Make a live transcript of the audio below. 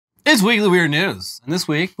It's Weekly Weird News, and this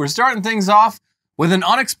week we're starting things off with an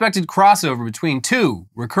unexpected crossover between two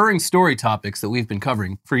recurring story topics that we've been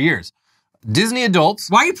covering for years. Disney adults.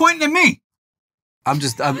 Why are you pointing at me? I'm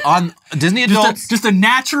on Disney adults. Just a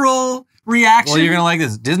natural reaction. Well, you're going to like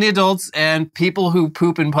this. Disney adults and people who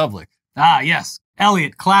poop in public. Ah, yes.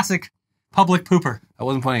 Elliot, classic public pooper. I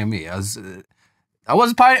wasn't pointing at me. I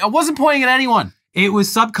wasn't pointing at anyone. It was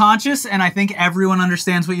subconscious, and I think everyone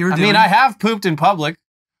understands what you were doing. I mean, I have pooped in public.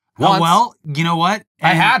 Once. Well, you know what?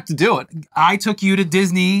 I had to do it. I took you to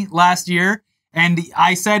Disney last year, and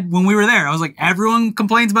I said when we were there, I was like, everyone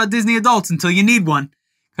complains about Disney adults until you need one,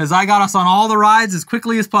 because I got us on all the rides as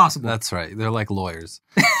quickly as possible. That's right. They're like lawyers.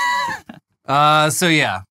 So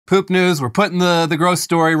yeah, poop news. We're putting the gross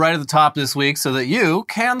story right at the top this week so that you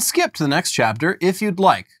can skip to the next chapter if you'd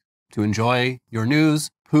like to enjoy your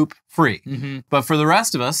news poop free. Mm-hmm. But for the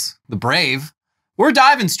rest of us, the brave, we're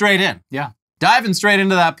diving straight in. Yeah. Diving straight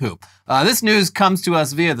into that poop. This news comes to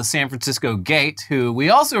us via the San Francisco Gate, who we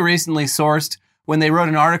also recently sourced when they wrote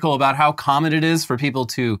an article about how common it is for people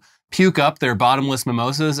to puke up their bottomless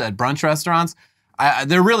mimosas at brunch restaurants.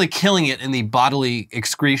 They're really killing it in the bodily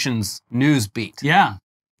excretions news beat. Yeah.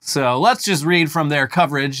 So let's just read from their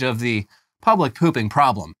coverage of the public pooping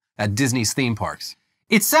problem at Disney's theme parks.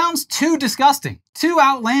 It sounds too disgusting, too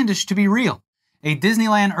outlandish to be real. A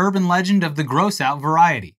Disneyland urban legend of the gross out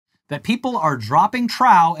variety. That people are dropping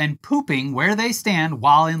trow and pooping where they stand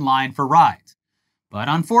while in line for rides. But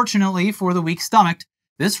unfortunately for the weak-stomached,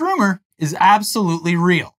 this rumor is absolutely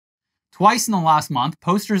real. Twice in the last month,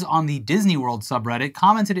 posters on the Disney World subreddit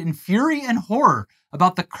commented in fury and horror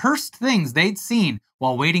about the cursed things they'd seen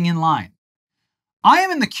while waiting in line. I am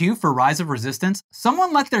in the queue for Rise of Resistance.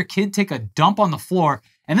 Someone let their kid take a dump on the floor,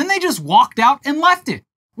 and then they just walked out and left it.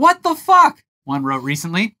 What the fuck? One wrote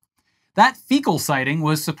recently. That fecal sighting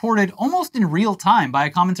was supported almost in real time by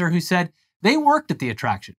a commenter who said they worked at the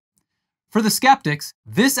attraction. For the skeptics,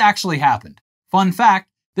 this actually happened. Fun fact,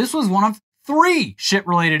 this was one of 3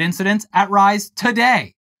 shit-related incidents at Rise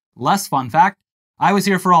today. Less fun fact, I was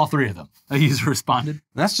here for all 3 of them, a user responded.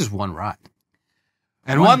 That's just one ride.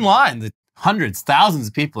 And one line that hundreds, thousands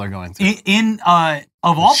of people are going through. Of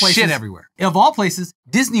all places, shit everywhere. Of all places,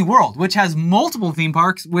 Disney World, which has multiple theme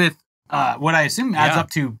parks with what I assume adds up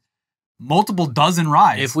to multiple dozen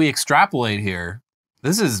rides. If we extrapolate here,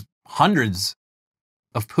 this is hundreds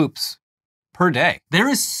of poops per day. There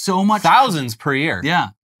is so much. Thousands per year. Yeah.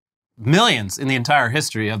 Millions in the entire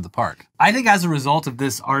history of the park. I think as a result of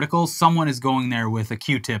this article, someone is going there with a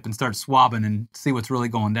Q-tip and start swabbing and see what's really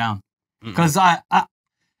going down. Because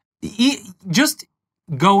just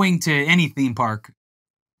going to any theme park,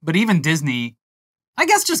 but even Disney, I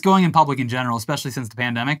guess just going in public in general, especially since the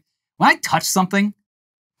pandemic, when I touch something,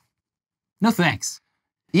 no thanks.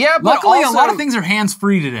 Yeah, but luckily also, a lot of things are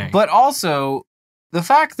hands-free today. But also, the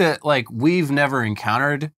fact that we've never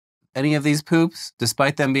encountered any of these poops,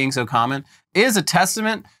 despite them being so common, is a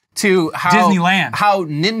testament to how Disneyland, how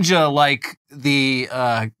ninja-like the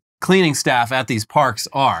cleaning staff at these parks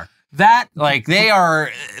are. That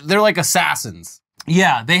they're like assassins.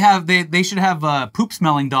 Yeah, they should have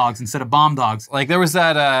poop-smelling dogs instead of bomb dogs. Like there was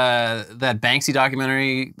that Banksy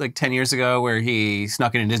documentary 10 years ago where he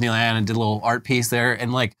snuck into Disneyland and did a little art piece there,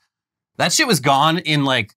 and that shit was gone in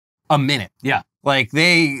a minute. Yeah.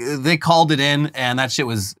 They called it in, and that shit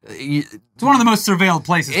was... It's one of the most surveilled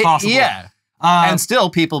places possible. Yeah. And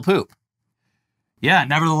still people poop. Yeah,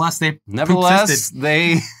 nevertheless, they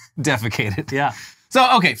defecated. Yeah.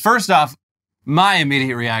 So, okay, first off, my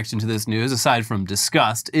immediate reaction to this news, aside from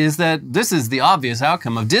disgust, is that this is the obvious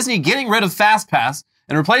outcome of Disney getting rid of FastPass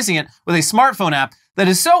and replacing it with a smartphone app that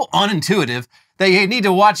is so unintuitive that you need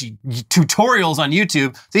to watch tutorials on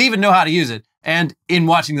YouTube to even know how to use it. And in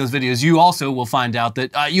watching those videos, you also will find out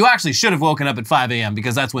that you actually should have woken up at 5 a.m.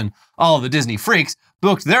 because that's when all of the Disney freaks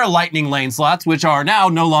booked their lightning lane slots, which are now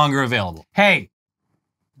no longer available. Hey,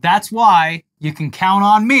 that's why you can count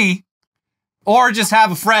on me. Or just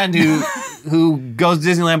have a friend who goes to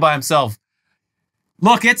Disneyland by himself.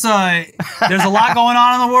 Look, there's a lot going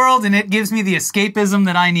on in the world, and it gives me the escapism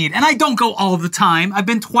that I need. And I don't go all the time. I've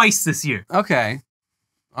been twice this year. Okay.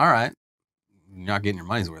 All right. You're not getting your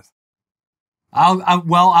money's worth.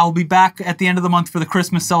 I'll be back at the end of the month for the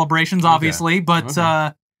Christmas celebrations, obviously.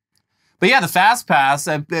 Okay. But yeah, the Fast Pass,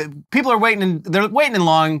 people are waiting. They're waiting in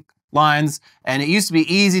long lines, and it used to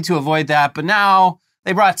be easy to avoid that, but now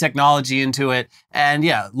they brought technology into it, and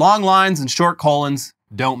yeah, long lines and short colons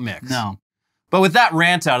don't mix. No. But with that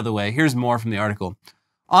rant out of the way, here's more from the article.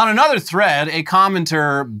 On another thread, a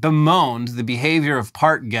commenter bemoaned the behavior of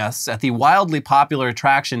park guests at the wildly popular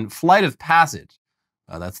attraction Flight of Passage.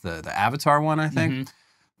 That's the Avatar one, I think. Mm-hmm.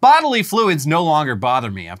 Bodily fluids no longer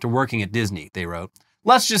bother me after working at Disney, they wrote.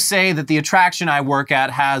 Let's just say that the attraction I work at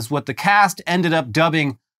has what the cast ended up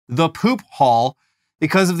dubbing the poop hall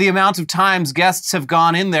because of the amount of times guests have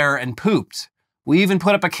gone in there and pooped. We even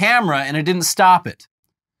put up a camera and it didn't stop it.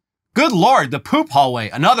 Good Lord, the poop hallway,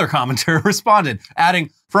 another commenter responded, adding,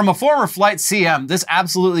 from a former flight CM, this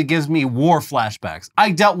absolutely gives me war flashbacks.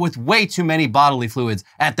 I dealt with way too many bodily fluids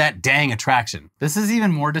at that dang attraction. This is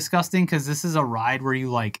even more disgusting because this is a ride where you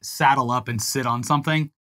like saddle up and sit on something.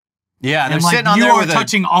 Yeah, they're and like sitting on you there are with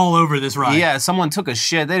touching all over this ride. Yeah, someone took a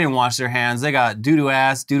shit. They didn't wash their hands. They got doo-doo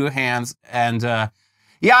ass, doo-doo hands. And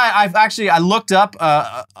yeah, I looked up,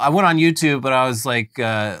 I went on YouTube, but I was like,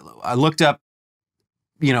 I looked up,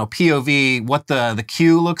 you know, POV, what the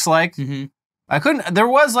queue looks like. Mm-hmm. I couldn't, there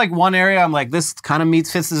was like one area I'm like, this kind of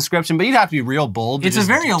fits the description, but you'd have to be real bold. It's a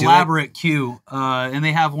very elaborate queue, and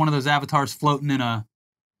they have one of those avatars floating in a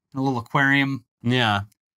little aquarium. Yeah.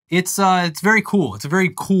 It's very cool. It's a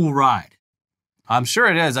very cool ride. I'm sure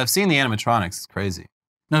it is. I've seen the animatronics. It's crazy.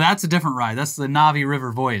 No, that's a different ride. That's the Navi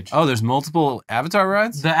River Voyage. Oh, there's multiple Avatar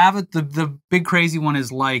rides? The big crazy one is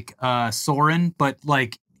like Soarin', but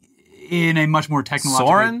like in a much more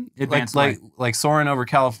technologically advanced way. Like Soarin' over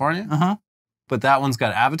California? Uh-huh. But that one's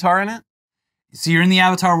got Avatar in it? So you're in the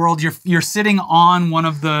Avatar world. You're sitting on one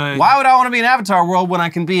of the... Why would I want to be in Avatar world when I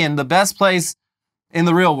can be in the best place in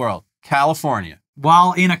the real world? California.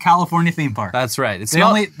 While in a California theme park. That's right. It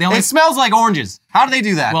smells like oranges. How do they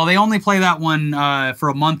do that? Well, they only play that one for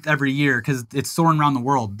a month every year because it's soaring around the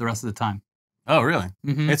world the rest of the time. Oh, really?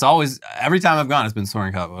 Mm-hmm. It's always, every time I've gone, it's been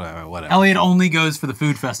Soarin' whatever. Elliot only goes for the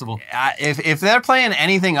food festival. If they're playing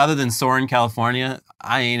anything other than Soarin' California,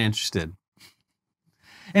 I ain't interested.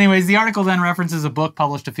 Anyways, the article then references a book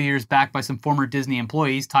published a few years back by some former Disney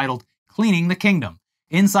employees titled Cleaning the Kingdom,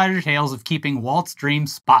 Insider Tales of Keeping Walt's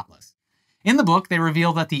Dreams Spotless. In the book, they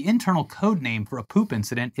reveal that the internal code name for a poop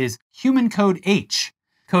incident is Human Code H.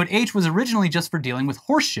 Code H was originally just for dealing with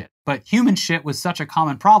horse shit, but human shit was such a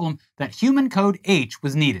common problem that Human Code H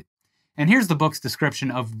was needed. And here's the book's description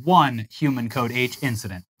of one Human Code H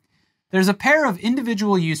incident. There's a pair of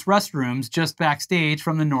individual use restrooms just backstage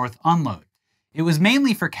from the North Unload. It was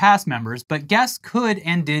mainly for cast members, but guests could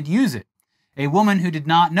and did use it. A woman who did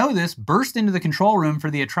not know this burst into the control room for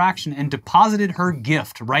the attraction and deposited her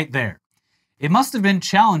gift right there. It must have been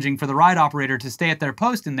challenging for the ride operator to stay at their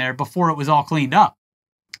post in there before it was all cleaned up.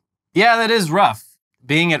 Yeah, that is rough.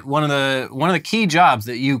 Being at one of the key jobs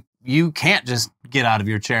that you can't just get out of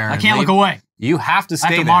your chair. I can't look away. You have to stay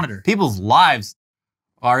there. I have to monitor. People's lives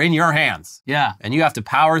are in your hands. Yeah. And you have to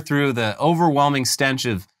power through the overwhelming stench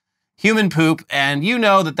of human poop, and you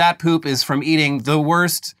know that poop is from eating the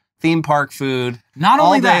worst theme park food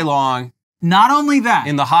all day long. Not only that.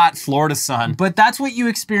 In the hot Florida sun. But that's what you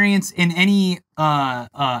experience in any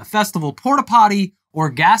festival porta potty or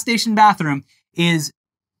gas station bathroom is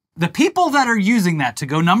the people that are using that to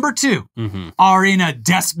go number 2 are in a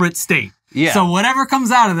desperate state. Yeah. So whatever comes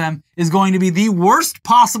out of them is going to be the worst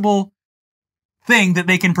possible thing that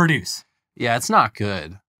they can produce. Yeah, it's not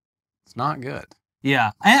good. It's not good. Yeah.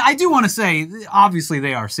 And I do want to say, obviously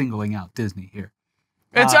they are singling out Disney here.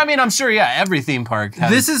 I mean, I'm sure, yeah, every theme park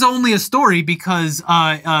has... This is only a story because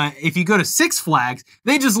if you go to Six Flags,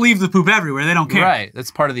 they just leave the poop everywhere. They don't care. Right.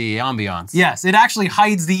 That's part of the ambiance. Yes. It actually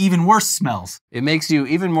hides the even worse smells. It makes you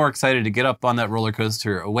even more excited to get up on that roller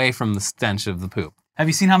coaster away from the stench of the poop. Have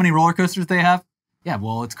you seen how many roller coasters they have? Yeah,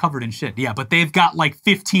 well, it's covered in shit. Yeah, but they've got like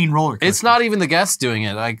 15 roller coasters. It's not even the guests doing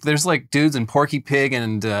it. Like, there's like dudes in Porky Pig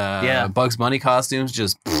and Bugs Bunny costumes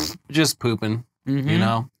just pooping, you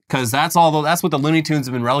know? Because that's what the Looney Tunes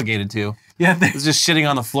have been relegated to. Yeah, it's just shitting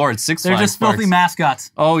on the floor at Six Flags. They're just filthy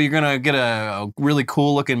mascots. Oh, you're gonna get a really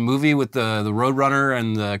cool looking movie with the Roadrunner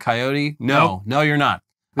and the Coyote? No, no, you're not.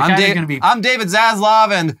 I'm David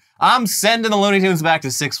Zaslav, and I'm sending the Looney Tunes back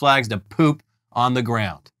to Six Flags to poop on the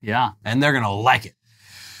ground. Yeah, and they're gonna like it.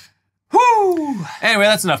 Whoo! Anyway,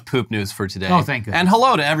 that's enough poop news for today. Oh, thank goodness. And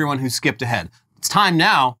hello to everyone who skipped ahead. It's time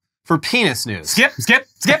now for penis news. Skip.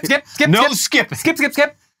 No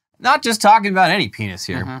skip. Not just talking about any penis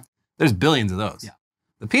here. There's billions of those. Yeah.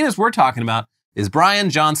 The penis we're talking about is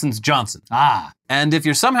Bryan Johnson's Johnson. Ah. And if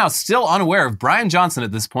you're somehow still unaware of Bryan Johnson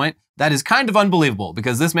at this point, that is kind of unbelievable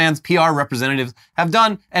because this man's PR representatives have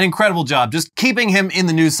done an incredible job just keeping him in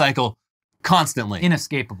the news cycle constantly.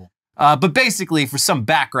 Inescapable. But basically, for some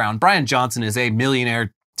background, Bryan Johnson is a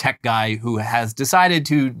millionaire tech guy who has decided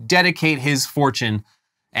to dedicate his fortune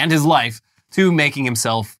and his life to making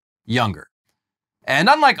himself younger. And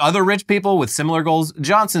unlike other rich people with similar goals,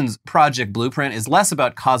 Johnson's project blueprint is less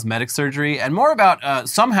about cosmetic surgery and more about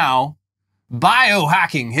somehow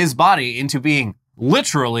biohacking his body into being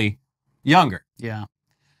literally younger. Yeah.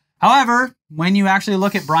 However, when you actually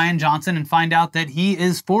look at Bryan Johnson and find out that he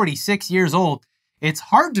is 46 years old, it's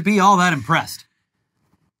hard to be all that impressed.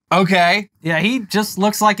 Okay. Yeah, he just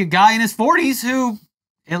looks like a guy in his 40s who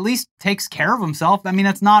at least takes care of himself. I mean,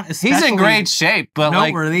 that's not especially He's in great shape, but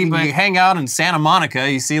noteworthy, like but you hang out in Santa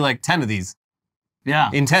Monica, you see like 10 of these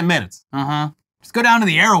yeah. in 10 minutes. Just go down to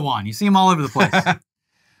the Erewhon. You see them all over the place.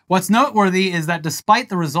 What's noteworthy is that despite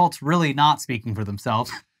the results really not speaking for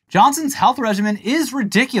themselves, Johnson's health regimen is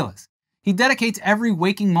ridiculous. He dedicates every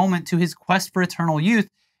waking moment to his quest for eternal youth,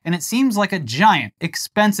 and it seems like a giant,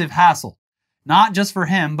 expensive hassle. Not just for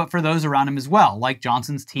him, but for those around him as well, like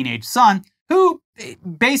Johnson's teenage son, who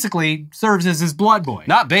basically serves as his blood boy.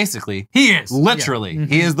 Not basically. He is. Literally. Yeah.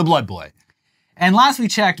 He is the blood boy. And last we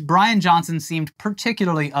checked, Bryan Johnson seemed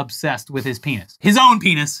particularly obsessed with his penis. His own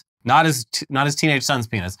penis. Not his teenage son's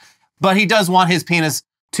penis. But he does want his penis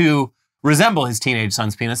to resemble his teenage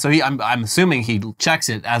son's penis, so I'm assuming he checks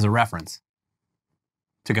it as a reference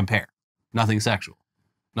to compare. Nothing sexual.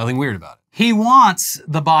 Nothing weird about it. He wants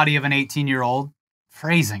the body of an 18-year-old.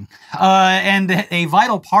 Phrasing. And a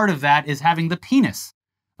vital part of that is having the penis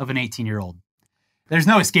of an 18-year-old. There's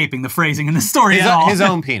no escaping the phrasing in the story at all. His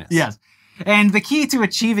own penis. Yes. And the key to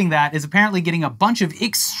achieving that is apparently getting a bunch of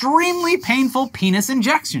extremely painful penis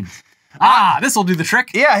injections. This will do the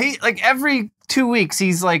trick. Yeah, he like every 2 weeks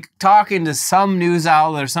he's like talking to some news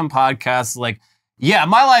outlet or some podcast like, yeah,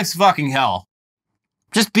 my life's fucking hell.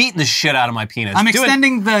 Just beating the shit out of my penis. I'm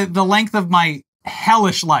extending the length of my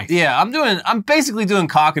hellish life. Yeah, I'm basically doing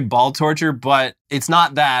cock and ball torture, but it's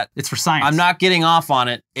not that. It's for science. I'm not getting off on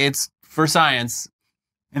it. It's for science.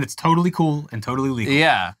 And it's totally cool and totally legal.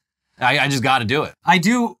 Yeah. I just got to do it.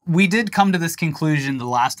 We did come to this conclusion the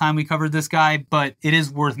last time we covered this guy, but it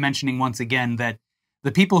is worth mentioning once again that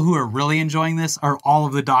the people who are really enjoying this are all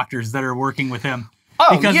of the doctors that are working with him.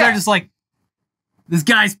 Oh, because they're just like, this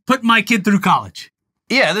guy's putting my kid through college.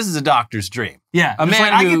 Yeah, this is a doctor's dream. Yeah. A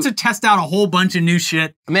man I get to test out a whole bunch of new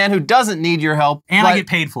shit. A man who doesn't need your help. And I get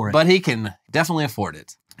paid for it. But he can definitely afford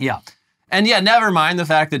it. Yeah. And yeah, never mind the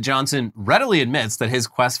fact that Johnson readily admits that his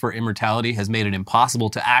quest for immortality has made it impossible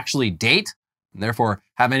to actually date, and therefore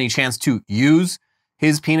have any chance to use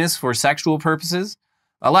his penis for sexual purposes.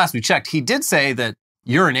 Last we checked, he did say that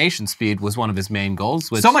urination speed was one of his main goals.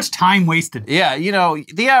 Which, so much time wasted. Yeah, you know,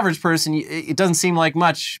 the average person, it doesn't seem like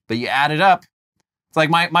much, but you add it up. It's like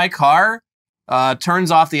my car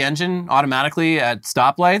turns off the engine automatically at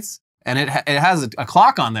stoplights, and it has a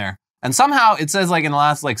clock on there. And somehow it says like in the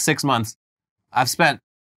last like 6 months, I've spent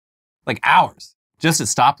like hours just at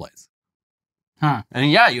stoplights. Huh. And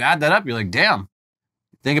yeah, you add that up, you're like, damn.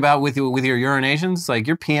 Think about with your urinations, like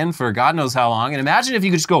you're peeing for God knows how long. And imagine if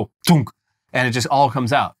you could just go, thunk, and it just all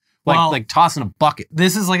comes out. Like tossing a bucket.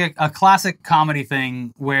 This is like a classic comedy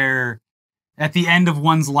thing where at the end of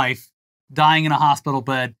one's life, dying in a hospital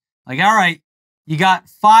bed, like, all right, you got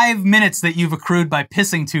 5 minutes that you've accrued by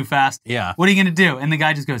pissing too fast. Yeah. What are you going to do? And the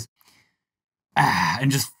guy just goes, and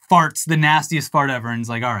just farts the nastiest fart ever. And he's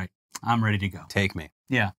like, all right, I'm ready to go. Take me.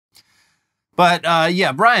 Yeah. But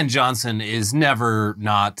yeah, Bryan Johnson is never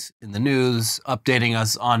not in the news, updating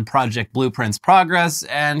us on Project Blueprint's progress.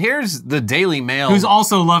 And here's the Daily Mail. Who's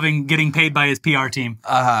also loving getting paid by his PR team.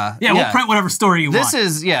 Yeah, we'll print whatever story you want.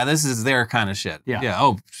 This is their kind of shit. Yeah.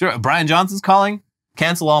 Oh, sure. Bryan Johnson's calling.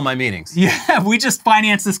 Cancel all my meetings. Yeah, we just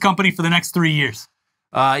financed this company for the next 3 years.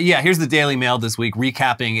 Yeah, here's the Daily Mail this week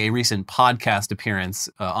recapping a recent podcast appearance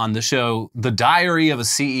on the show, The Diary of a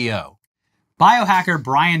CEO. Biohacker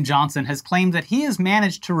Bryan Johnson has claimed that he has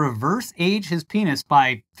managed to reverse age his penis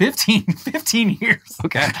by 15 years.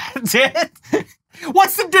 Okay.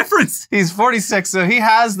 What's the difference? He's 46, so he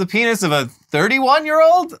has the penis of a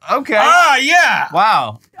 31-year-old? Okay. Yeah.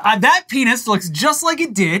 Wow. That penis looks just like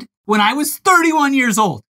it did when I was 31 years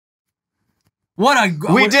old.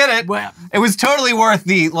 We did it. It was totally worth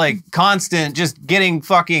the constant just getting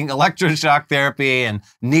fucking electroshock therapy and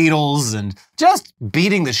needles and just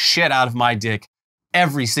beating the shit out of my dick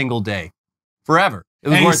every single day. Forever. It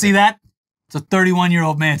was worth worth it. See that? It's a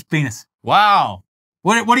 31-year-old man's penis. Wow.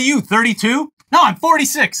 What are you, 32? No, I'm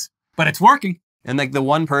 46. But it's working. And the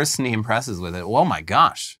one person he impresses with it, oh my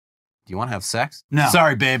gosh. Do you want to have sex? No.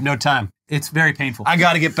 Sorry, babe, no time. It's very painful. I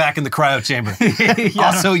got to get back in the cryo chamber.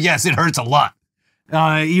 Also, yes, it hurts a lot.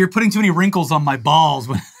 You're putting too many wrinkles on my balls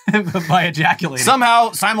by ejaculating.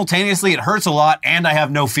 Somehow, simultaneously, it hurts a lot, and I have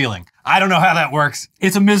no feeling. I don't know how that works.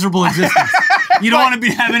 It's a miserable existence. You don't want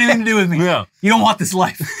to have anything to do with me. No. You don't want this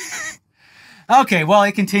life. Okay, well,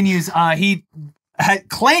 it continues. He had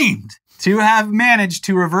claimed to have managed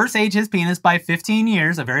to reverse age his penis by 15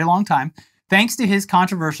 years, a very long time, thanks to his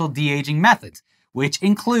controversial de-aging methods, which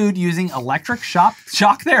include using electric shock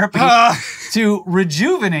therapy to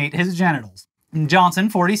rejuvenate his genitals. Johnson,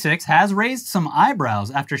 46, has raised some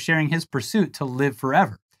eyebrows after sharing his pursuit to live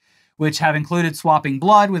forever, which have included swapping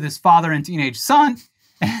blood with his father and teenage son.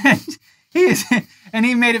 And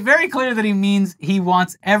he made it very clear that he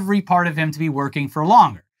wants every part of him to be working for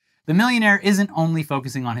longer. The millionaire isn't only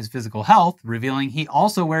focusing on his physical health, revealing he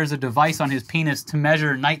also wears a device on his penis to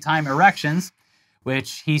measure nighttime erections,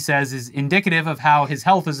 which he says is indicative of how his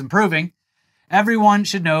health is improving. Everyone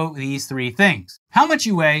should know these 3 things: how much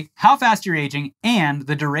you weigh, how fast you're aging, and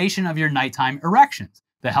the duration of your nighttime erections,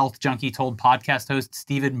 the health junkie told podcast host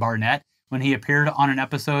Stephen Barnett when he appeared on an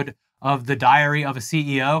episode of The Diary of a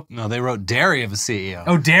CEO. No, they wrote Dairy of a CEO.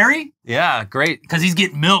 Oh, Dairy? Yeah, great. Because he's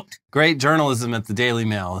getting milked. Great journalism at the Daily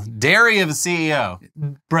Mail. Dairy of a CEO.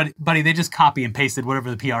 Buddy, they just copy and pasted whatever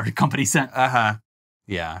the PR company sent.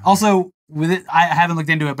 Yeah. Also, with it, I haven't looked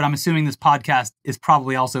into it, but I'm assuming this podcast is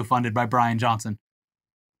probably also funded by Bryan Johnson.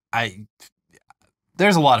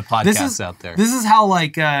 There's a lot of podcasts out there. This is how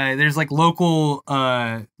there's local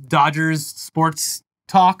Dodgers sports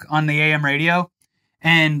talk on the AM radio.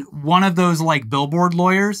 And one of those billboard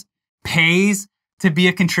lawyers pays to be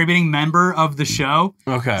a contributing member of the show.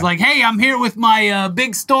 Okay. It's like, hey, I'm here with my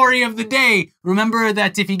big story of the day. Remember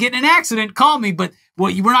that if you get in an accident, call me. But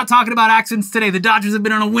we're not talking about accidents today. The Dodgers have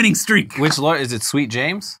been on a winning streak. Which lawyer? Is it Sweet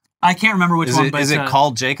James? I can't remember which one. Is it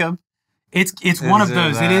called Jacob? It's one of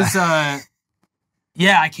those. It is,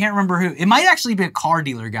 yeah, I can't remember who. It might actually be a car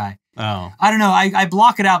dealer guy. Oh. I don't know. I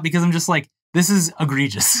block it out because I'm just like, this is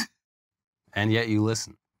egregious. And yet you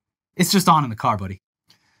listen. It's just on in the car, buddy.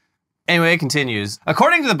 Anyway, it continues.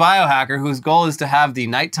 According to the biohacker, whose goal is to have the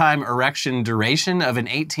nighttime erection duration of an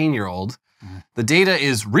 18-year-old, the data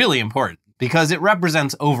is really important because it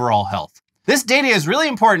represents overall health. This data is really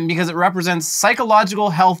important because it represents psychological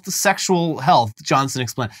health, sexual health, Johnson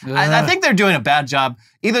explained. I think they're doing a bad job.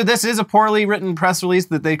 Either this is a poorly written press release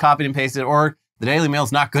that they copied and pasted, or the Daily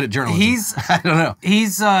Mail's not good at journalism. I don't know.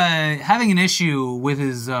 He's having an issue with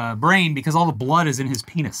his brain because all the blood is in his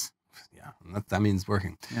penis. Yeah, that means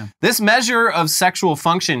working. Yeah. This measure of sexual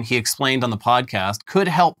function, he explained on the podcast, could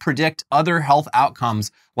help predict other health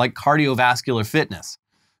outcomes like cardiovascular fitness.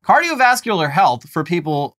 Cardiovascular health, for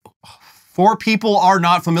people are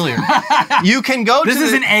not familiar. You can go This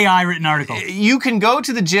is an AI written article. You can go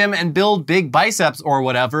to the gym and build big biceps or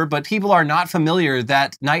whatever, but people are not familiar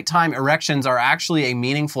that nighttime erections are actually a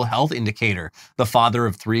meaningful health indicator, the father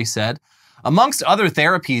of 3 said. Amongst other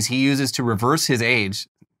therapies he uses to reverse his age,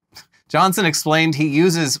 Johnson explained he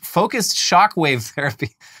uses focused shockwave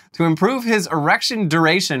therapy to improve his erection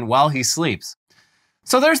duration while he sleeps.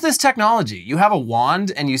 So there's this technology. You have a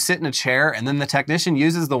wand and you sit in a chair, and then the technician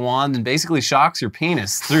uses the wand and basically shocks your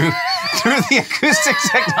penis through the acoustic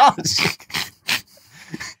technology.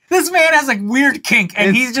 This man has a weird kink,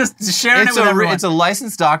 and he's just sharing it with everyone. It's a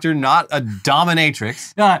licensed doctor, not a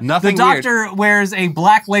dominatrix. Nothing The doctor wears a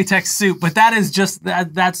black latex suit, but that is just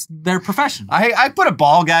that's their profession. I put a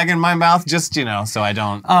ball gag in my mouth just, so I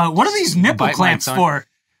don't. What are these nipple clamps for?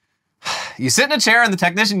 You sit in a chair and the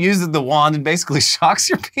technician uses the wand and basically shocks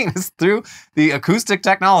your penis through the acoustic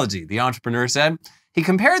technology, the entrepreneur said. He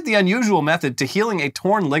compared the unusual method to healing a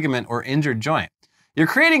torn ligament or injured joint. You're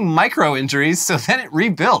creating micro injuries, so then it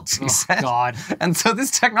rebuilds, he said. God. And so this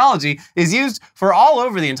technology is used for all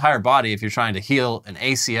over the entire body if you're trying to heal an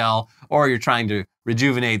ACL, or you're trying to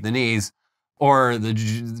rejuvenate the knees or the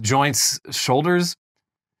joints, shoulders.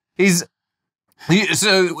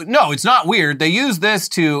 No, it's not weird. They use this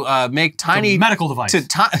to make tiny medical device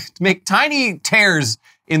to make tiny tears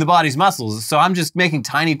in the body's muscles. So I'm just making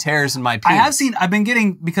tiny tears in my penis. I've been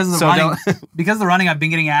getting, because of the running, I've been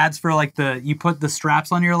getting ads for you put the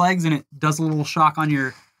straps on your legs and it does a little shock on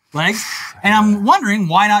your legs. And I'm wondering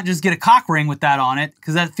why not just get a cock ring with that on it?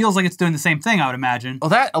 Because that feels like it's doing the same thing, I would imagine. Well,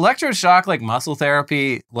 that electroshock, muscle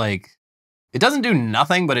therapy, it doesn't do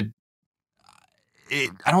nothing, but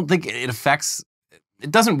I don't think it affects. It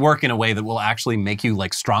doesn't work in a way that will actually make you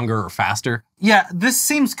stronger or faster. Yeah, this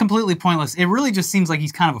seems completely pointless. It really just seems like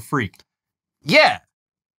he's kind of a freak. Yeah.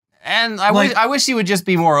 And I wish he would just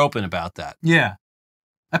be more open about that. Yeah.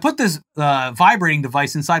 I put this vibrating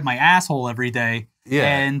device inside my asshole every day. Yeah.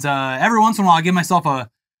 And every once in a while I give myself a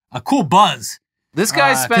cool buzz. This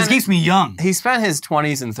guy because it keeps me young. He spent his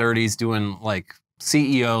 20s and 30s doing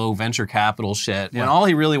CEO, venture capital shit. When all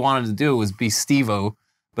he really wanted to do was be Steve-O.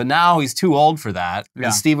 But now he's too old for that. Yeah.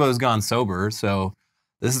 And Steve-O's gone sober, so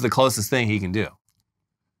this is the closest thing he can do.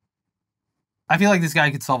 I feel like this guy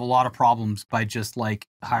could solve a lot of problems by just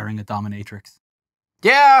hiring a dominatrix.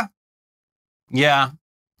 Yeah. Yeah.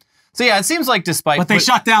 So yeah, it seems like despite... But they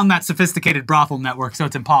shut down that sophisticated brothel network, so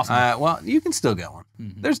it's impossible. Well, you can still get one.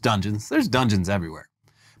 There's dungeons. There's dungeons everywhere.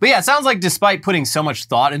 But yeah, it sounds like despite putting so much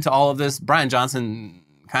thought into all of this, Bryan Johnson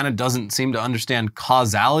kind of doesn't seem to understand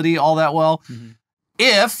causality all that well.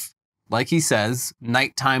 If, like he says,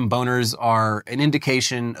 nighttime boners are an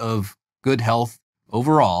indication of good health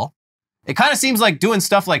overall, it kind of seems like doing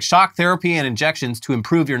stuff like shock therapy and injections to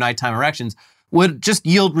improve your nighttime erections would just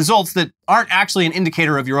yield results that aren't actually an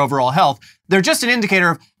indicator of your overall health. They're just an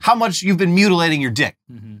indicator of how much you've been mutilating your dick.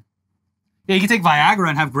 Yeah, you can take Viagra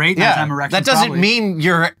and have great nighttime erections. That doesn't mean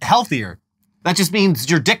you're healthier. That just means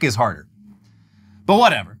your dick is harder. But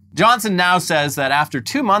whatever. Johnson now says that after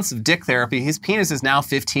 2 months of dick therapy, his penis is now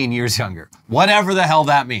 15 years younger. Whatever the hell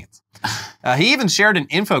that means. He even shared an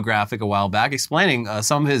infographic a while back explaining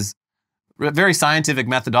some of his very scientific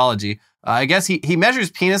methodology. I guess he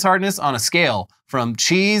measures penis hardness on a scale from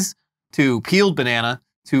cheese to peeled banana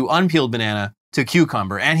to unpeeled banana to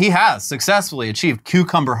cucumber. And he has successfully achieved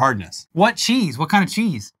cucumber hardness. What cheese? What kind of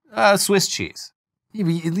cheese? Swiss cheese.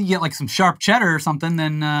 You get like some sharp cheddar or something,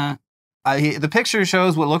 then... the picture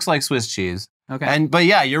shows what looks like Swiss cheese. Okay. But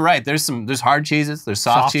yeah, you're right. There's hard cheeses. There's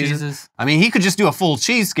soft cheeses. I mean, he could just do a full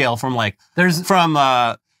cheese scale from like from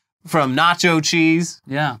nacho cheese.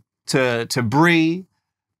 Yeah. To brie,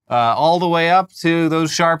 all the way up to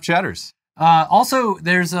those sharp cheddars. Also,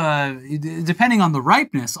 there's depending on the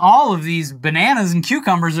ripeness, all of these bananas and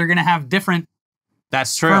cucumbers are going to have different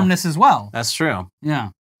firmness as well. That's true.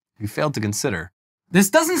 Yeah. You failed to consider. This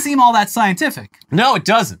doesn't seem all that scientific. No, it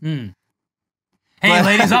doesn't. Hey,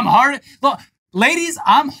 ladies, I'm hard. Look, ladies,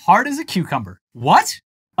 I'm hard as a cucumber. What?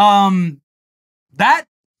 That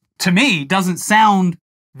to me doesn't sound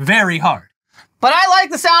very hard. But I like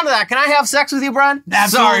the sound of that. Can I have sex with you, Bryan?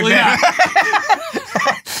 Absolutely not.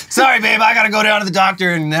 Sorry, babe. I got to go down to the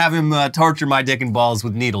doctor and have him torture my dick and balls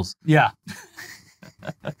with needles. Yeah.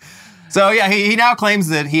 So, yeah, he now claims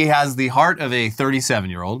that he has the heart of a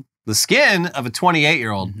 37-year-old, the skin of a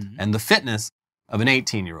 28-year-old, and the fitness of an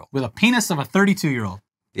 18-year-old. With a penis of a 32-year-old.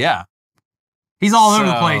 Yeah. He's all over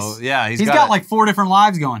the place. Yeah. He's got like 4 different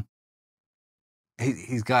lives going.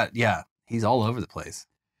 He's all over the place.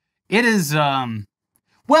 It is,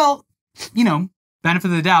 well, you know, benefit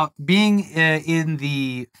of the doubt, being in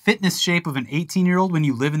the fitness shape of an 18-year-old when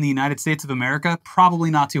you live in the United States of America, probably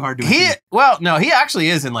not too hard to achieve. Well, no, he actually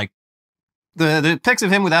is in like, the pics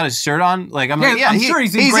of him without his shirt on, like, I'm sure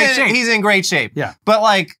he's in great shape. He's in great shape. Yeah. But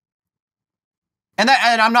like, and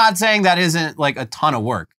I'm not saying that isn't like a ton of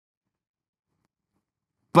work.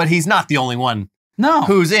 But he's not the only one. No.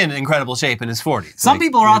 Who's in incredible shape in his 40s. Some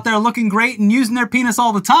people are out there looking great and using their penis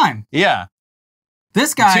all the time. Yeah.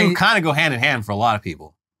 This guy... The two kind of go hand in hand for a lot of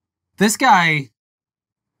people. This guy...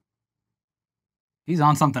 He's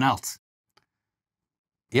on something else.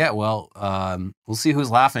 Yeah, well, we'll see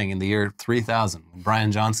who's laughing in the year 3000.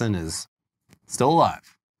 Bryan Johnson is still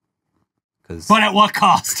alive. But at what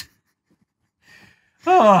cost?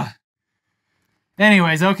 Oh.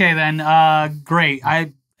 Anyways, okay then. Great.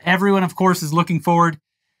 Everyone, of course, is looking forward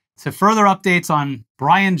to further updates on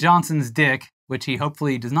Bryan Johnson's dick, which he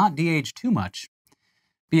hopefully does not de-age too much.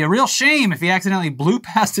 Be a real shame if he accidentally blew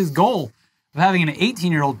past his goal of having an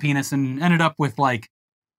 18-year-old penis and ended up with, like,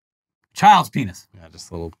 child's penis. Yeah, just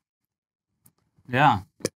a little. Yeah.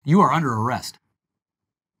 You are under arrest,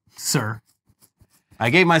 sir. I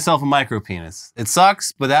gave myself a micro penis. It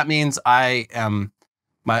sucks, but that means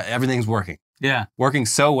everything's working. Yeah. Working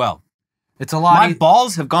so well. It's a lot. My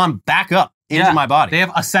balls have gone back up into my body. They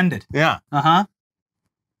have ascended. Yeah. Uh-huh.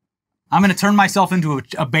 I'm going to turn myself into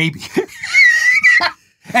a baby.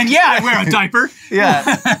 And yeah, I wear a diaper. Yeah.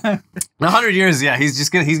 In 100 years, yeah, he's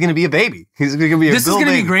going to be a baby. He's going to be a This is going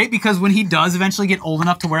to be great because when he does eventually get old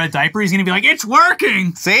enough to wear a diaper, he's going to be like, it's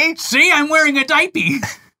working. See? See, I'm wearing a diaper.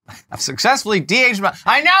 I've successfully de-aged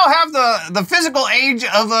I now have the physical age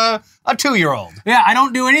of a 2-year-old. Yeah, I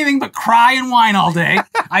don't do anything but cry and whine all day.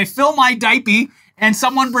 I fill my diaper and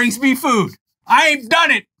someone brings me food. I've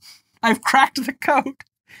done it. I've cracked the code.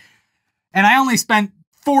 And I only spent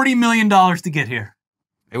 $40 million to get here.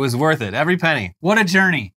 It was worth it, every penny. What a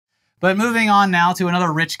journey. But moving on now to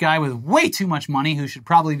another rich guy with way too much money who should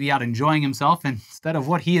probably be out enjoying himself instead of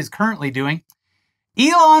what he is currently doing.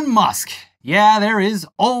 Elon Musk. Yeah, there is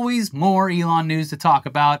always more Elon news to talk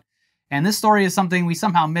about. And this story is something we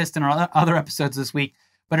somehow missed in our other episodes this week.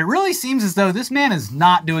 But it really seems as though this man is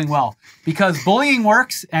not doing well because bullying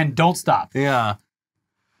works and don't stop. Yeah.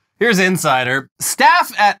 Here's Insider.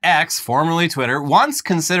 Staff at X, formerly Twitter, once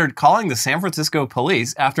considered calling the San Francisco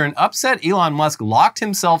police after an upset Elon Musk locked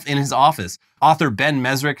himself in his office. Author Ben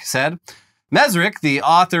Mesrick said, Mesrick, the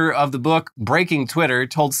author of the book Breaking Twitter,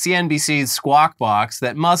 told CNBC's Squawk Box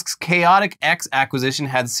that Musk's chaotic X acquisition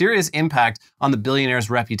had serious impact on the billionaire's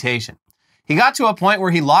reputation. He got to a point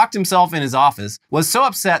where he locked himself in his office, was so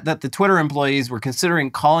upset that the Twitter employees were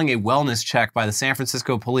considering calling a wellness check by the San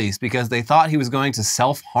Francisco police because they thought he was going to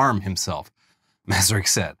self-harm himself, Mesrick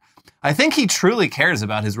said. I think he truly cares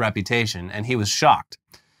about his reputation, and he was shocked.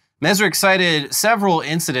 Mesrick cited several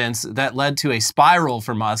incidents that led to a spiral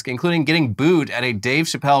for Musk, including getting booed at a Dave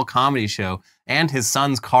Chappelle comedy show and his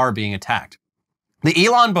son's car being attacked. The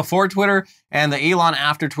Elon before Twitter and the Elon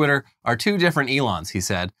after Twitter are two different Elons, he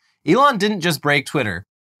said. Elon didn't just break Twitter.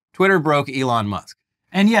 Twitter broke Elon Musk.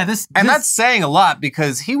 And yeah, that's saying a lot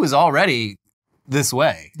because he was already this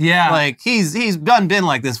way. Yeah. Like he's been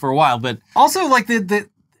like this for a while, but also like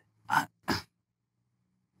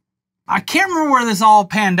I can't remember where this all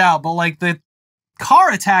panned out, but like the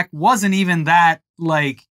car attack wasn't even that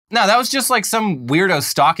like. No, that was just like some weirdo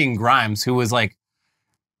stalking Grimes who was like,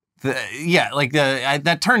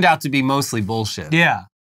 that turned out to be mostly bullshit. Yeah.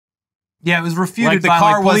 Yeah, it was refuted like the by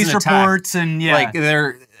car like, police wasn't reports and yeah. Like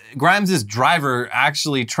Grimes' driver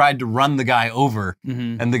actually tried to run the guy over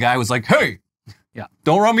and the guy was like, hey,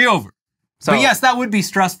 don't run me over. So, but yes, that would be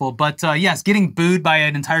stressful. But yes, getting booed by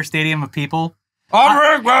an entire stadium of people.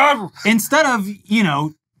 Instead of,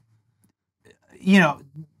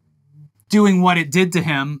 doing what it did to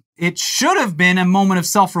him, it should have been a moment of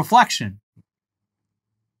self-reflection.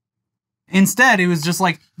 Instead, it was just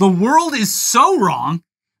like, the world is so wrong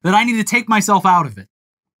that I need to take myself out of it.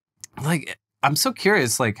 Like, I'm so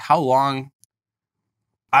curious, like, how long...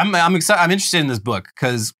 I'm excited. I'm interested in this book,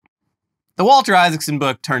 because the Walter Isaacson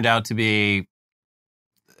book turned out to be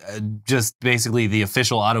just basically the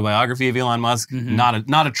official autobiography of Elon Musk, not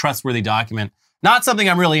a trustworthy document, not something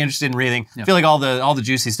I'm really interested in reading. I feel like all the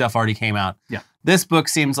juicy stuff already came out. Yeah. This book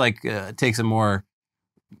seems like takes a more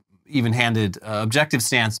even-handed, objective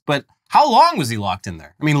stance. But how long was he locked in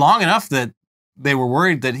there? I mean, long enough that they were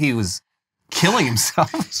worried that he was killing himself.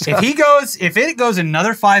 So. If it goes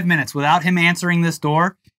another 5 minutes without him answering this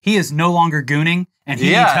door, he is no longer gooning and he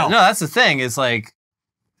needs help. No, that's the thing. It's like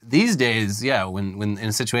these days, when in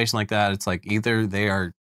a situation like that, it's like either they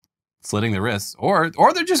are slitting their wrists or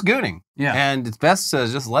they're just gooning. Yeah. And it's best to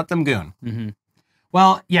just let them goon.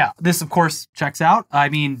 Well, yeah, this of course checks out. I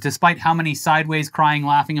mean, despite how many sideways crying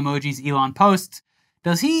laughing emojis Elon posts,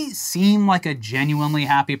 does he seem like a genuinely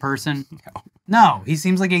happy person? No, he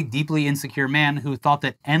seems like a deeply insecure man who thought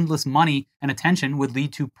that endless money and attention would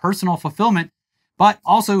lead to personal fulfillment, but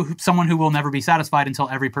also someone who will never be satisfied until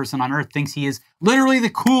every person on Earth thinks he is literally the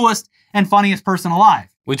coolest and funniest person alive.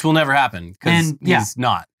 Which will never happen, because he's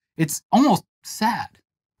not. It's almost sad,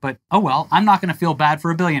 but oh well, I'm not going to feel bad for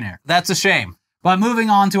a billionaire. That's a shame. But moving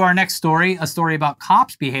on to our next story, a story about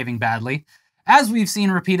cops behaving badly. As we've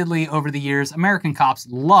seen repeatedly over the years, American cops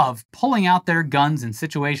love pulling out their guns in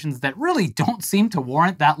situations that really don't seem to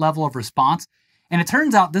warrant that level of response, and it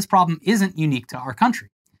turns out this problem isn't unique to our country.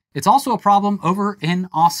 It's also a problem over in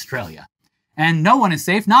Australia. And no one is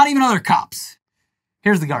safe, not even other cops.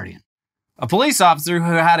 Here's The Guardian. A police officer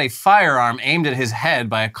who had a firearm aimed at his head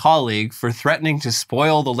by a colleague for threatening to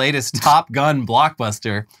spoil the latest Top Gun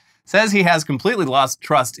blockbuster says he has completely lost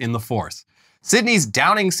trust in the force. Sydney's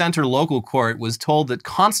Downing Centre local court was told that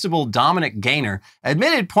Constable Dominic Gaynor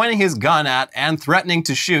admitted pointing his gun at and threatening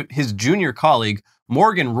to shoot his junior colleague,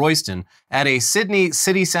 Morgan Royston, at a Sydney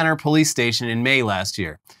city centre police station in May last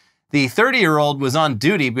year. The 30-year-old was on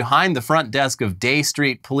duty behind the front desk of Day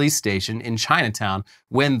Street Police Station in Chinatown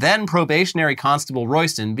when then probationary Constable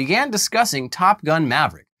Royston began discussing Top Gun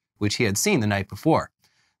Maverick, which he had seen the night before.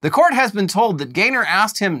 The court has been told that Gaynor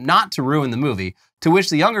asked him not to ruin the movie, to which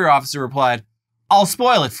the younger officer replied, "I'll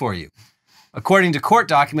spoil it for you." According to court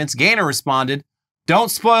documents, Gaynor responded, "Don't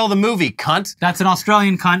spoil the movie, cunt." That's an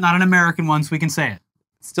Australian cunt, not an American one, so we can say it.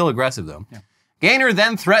 Still aggressive, though. Yeah. Gaynor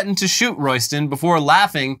then threatened to shoot Royston before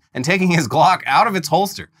laughing and taking his Glock out of its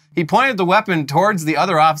holster. He pointed the weapon towards the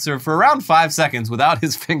other officer for around 5 seconds without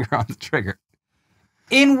his finger on the trigger.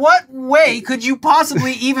 In what way could you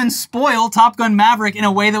possibly even spoil Top Gun Maverick in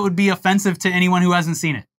a way that would be offensive to anyone who hasn't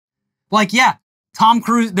seen it? Like, yeah, Tom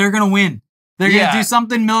Cruise, they're going to win. They're going to do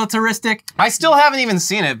something militaristic. I still haven't even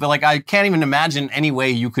seen it, but like I can't even imagine any way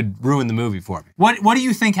you could ruin the movie for me. What do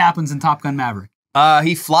you think happens in Top Gun Maverick?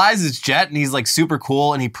 He flies his jet and he's like super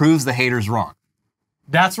cool and he proves the haters wrong.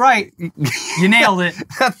 That's right. You nailed it.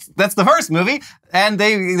 That's the first movie, and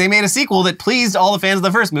they made a sequel that pleased all the fans of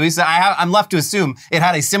the first movie. So I'm left to assume it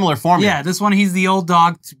had a similar formula. Yeah, this one he's the old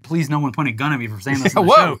dog. Please, no one point a gun at me for saying this on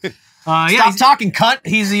the Whoa. show. Stop talking, cunt.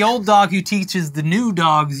 He's the old dog who teaches the new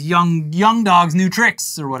dogs, young dogs, new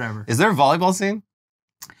tricks or whatever. Is there a volleyball scene?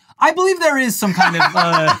 I believe there is some kind of.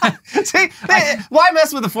 See, why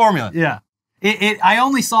mess with the formula? Yeah, I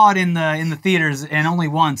only saw it in the theaters and only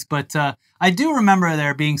once, but I do remember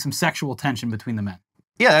there being some sexual tension between the men.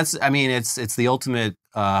 Yeah, it's the ultimate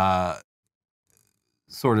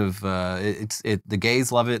sort of the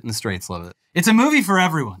gays love it and the straights love it. It's a movie for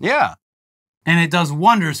everyone. Yeah. And it does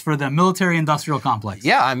wonders for the military-industrial complex.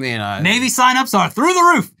 Yeah, I mean... Navy sign-ups are through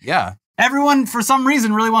the roof. Yeah. Everyone, for some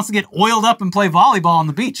reason, really wants to get oiled up and play volleyball on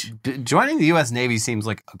the beach. Joining the U.S. Navy seems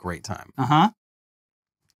like a great time. Uh-huh.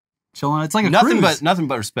 Chilling. It's like a cruise. Nothing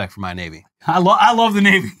but respect for my Navy. I love the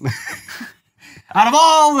Navy. Out of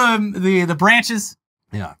all the branches,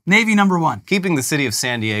 yeah, Navy number one. Keeping the city of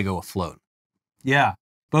San Diego afloat. Yeah,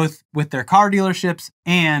 both with their car dealerships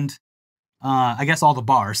and, I guess, all the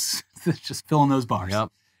bars. Just filling those bars. Yep.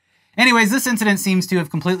 Anyways, this incident seems to have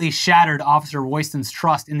completely shattered Officer Royston's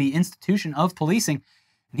trust in the institution of policing,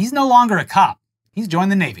 and he's no longer a cop. He's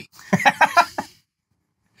joined the Navy.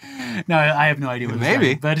 No, I have no idea what this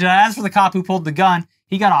is. But as for the cop who pulled the gun,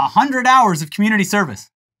 he got 100 hours of community service.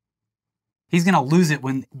 He's going to lose it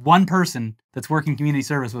when one person that's working community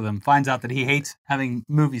service with him finds out that he hates having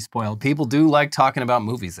movies spoiled. People do like talking about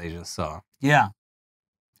movies they just saw. Yeah.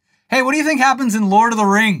 Hey, what do you think happens in Lord of the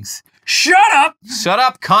Rings? Shut up! Shut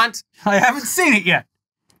up, cunt! I haven't seen it yet.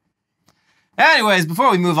 Anyways, before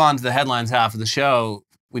we move on to the headlines half of the show,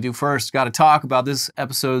 we do first got to talk about this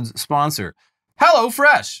episode's sponsor,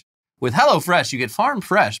 HelloFresh. With HelloFresh, you get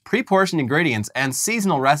farm-fresh, pre-portioned ingredients and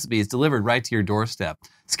seasonal recipes delivered right to your doorstep.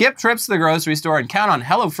 Skip trips to the grocery store and count on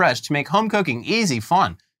HelloFresh to make home cooking easy,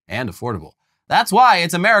 fun, and affordable. That's why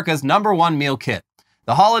it's America's #1 meal kit.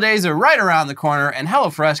 The holidays are right around the corner, and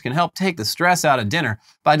HelloFresh can help take the stress out of dinner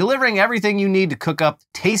by delivering everything you need to cook up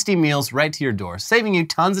tasty meals right to your door, saving you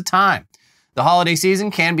tons of time. The holiday season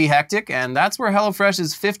can be hectic, and that's where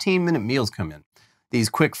HelloFresh's 15-minute meals come in. These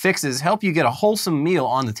quick fixes help you get a wholesome meal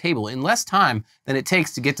on the table in less time than it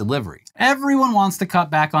takes to get delivery. Everyone wants to cut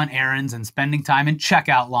back on errands and spending time in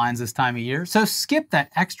checkout lines this time of year, so skip that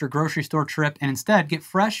extra grocery store trip and instead get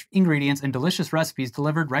fresh ingredients and delicious recipes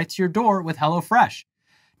delivered right to your door with HelloFresh.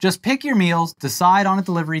 Just pick your meals, decide on a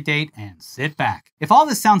delivery date, and sit back. If all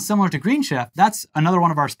this sounds similar to Green Chef, that's another one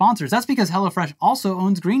of our sponsors. That's because HelloFresh also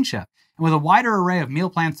owns Green Chef. And with a wider array of meal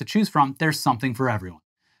plans to choose from, there's something for everyone.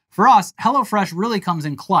 For us, HelloFresh really comes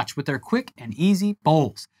in clutch with their quick and easy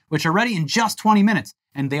bowls, which are ready in just 20 minutes.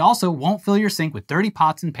 And they also won't fill your sink with dirty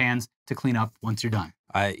pots and pans to clean up once you're done.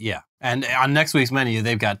 Yeah. And on next week's menu,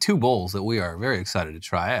 they've got 2 bowls that we are very excited to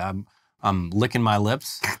try. I'm licking my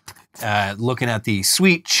lips. Looking at the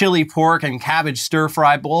sweet chili pork and cabbage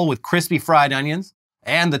stir-fry bowl with crispy fried onions,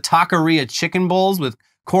 and the taqueria chicken bowls with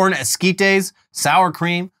corn esquites, sour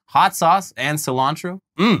cream, hot sauce, and cilantro.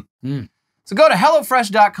 So go to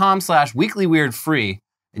HelloFresh.com/weeklyweirdfree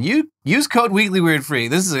and you use code weeklyweirdfree.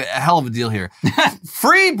 This is a hell of a deal here.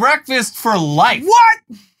 Free breakfast for life. What?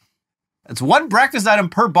 It's 1 breakfast item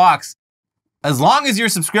per box as long as your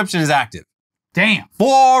subscription is active. Damn.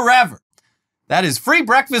 Forever. That is free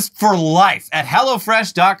breakfast for life at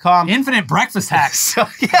HelloFresh.com. Infinite breakfast hacks. So,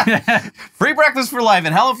 yeah. Free breakfast for life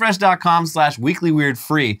at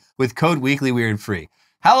HelloFresh.com/weeklyweirdfree with code weeklyweirdfree.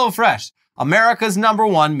 HelloFresh, America's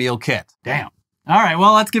 #1 meal kit. Damn. All right,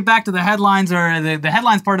 well, let's get back to the headlines, or the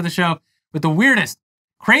headlines part of the show, with the weirdest,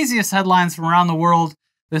 craziest headlines from around the world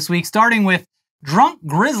this week, starting with drunk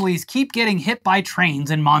grizzlies keep getting hit by trains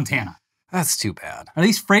in Montana. That's too bad. Are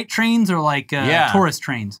these freight trains or like tourist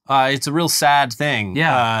trains? It's a real sad thing.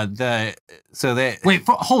 Yeah. Wait,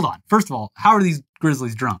 hold on. First of all, how are these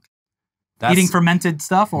grizzlies drunk? Eating fermented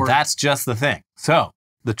stuff, or? That's just the thing. So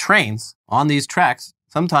the trains on these tracks,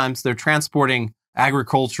 sometimes they're transporting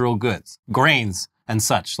agricultural goods, grains and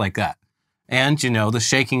such like that. And, you know, the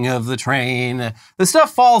shaking of the train, the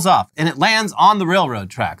stuff falls off and it lands on the railroad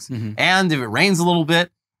tracks. Mm-hmm. And if it rains a little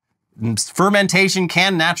bit, fermentation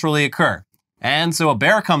can naturally occur. And so a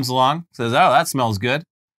bear comes along, says, oh, that smells good.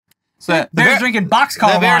 So bear's drinking boxcar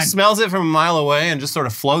wine. The bear smells it from a mile away and just sort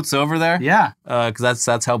of floats over there. Yeah. Because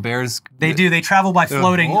that's how bears... They do. They travel by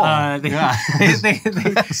floating. They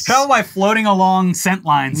travel by floating along scent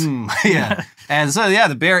lines. Yeah. And so, yeah,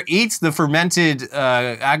 the bear eats the fermented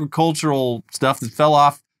agricultural stuff that fell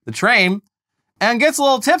off the train and gets a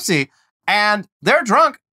little tipsy. And they're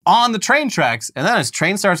drunk on the train tracks. And then as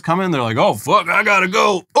train starts coming, they're like, oh, fuck, I gotta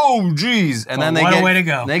go. Oh, geez. And then what a way to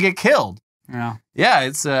go. They get killed. Yeah. Yeah,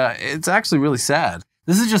 it's actually really sad.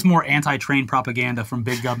 This is just more anti-train propaganda from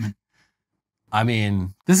big government. I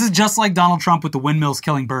mean... This is just like Donald Trump with the windmills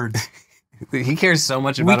killing birds. He cares so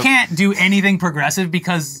much about We can't do anything progressive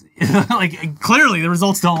because, like, clearly the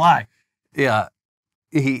results don't lie. Yeah.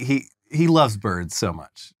 He loves birds so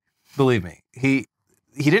much. Believe me. He's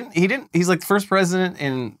like the first president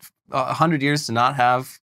in 100 years to not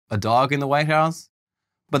have a dog in the White House.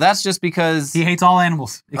 But that's just because... He hates all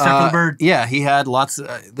animals, except for the birds. Yeah, he had lots...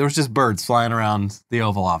 there was just birds flying around the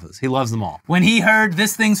Oval Office. He loves them all. When he heard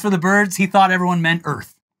this thing's for the birds, he thought everyone meant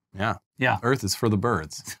Earth. Yeah. Yeah. Earth is for the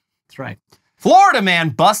birds. That's right. Florida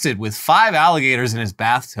man busted with 5 alligators in his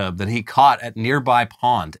bathtub that he caught at nearby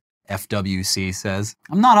pond, FWC says.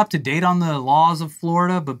 I'm not up to date on the laws of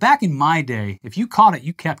Florida, but back in my day, if you caught it,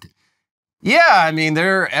 you kept it. Yeah, I mean,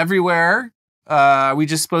 they're everywhere. Are we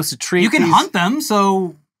just supposed to treat You can hunt them,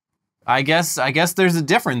 so... I guess there's a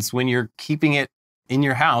difference when you're keeping it in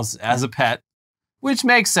your house as a pet, which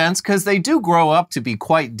makes sense because they do grow up to be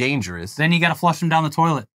quite dangerous. Then you got to flush them down the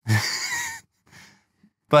toilet.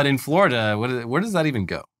 But in Florida, where does that even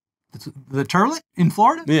go? The turlet in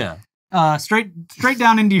Florida? Yeah. Straight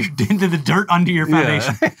down into the dirt under your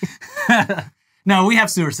foundation. Yeah. No, we have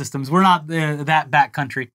sewer systems. We're not that back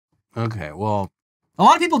country. Okay, well. A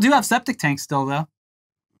lot of people do have septic tanks still, though.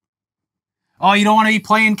 Oh, you don't want to be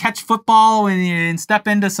playing catch football and step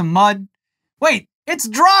into some mud? Wait, it's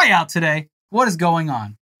dry out today. What is going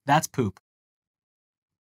on? That's poop.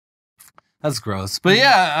 That's gross. But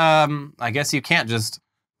yeah, I guess you can't just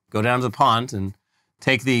go down to the pond and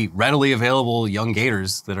take the readily available young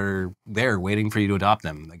gators that are there waiting for you to adopt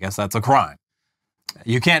them. I guess that's a crime.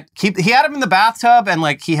 You can't he had them in the bathtub and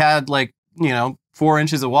like he had like, 4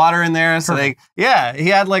 inches of water in there. So he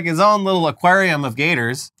had like his own little aquarium of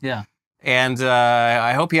gators. Yeah. And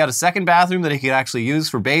I hope he had a second bathroom that he could actually use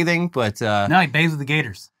for bathing, but... no, he bathed with the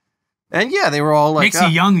gators. And yeah, they were all like... Makes you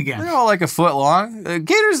young again. They're all like a foot long.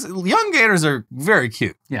 Young gators are very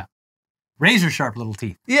cute. Yeah. Razor sharp little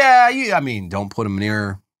teeth. Yeah, don't put them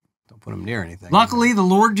near anything. Luckily, the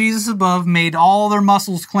Lord Jesus above made all their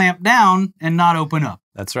muscles clamp down and not open up.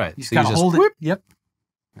 That's right. You just gotta hold it. Yep.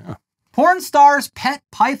 Yeah. Porn star's pet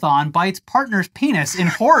python bites partner's penis in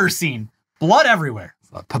horror scene. Blood everywhere.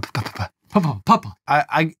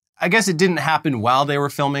 I guess it didn't happen while they were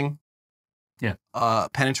filming. Yeah.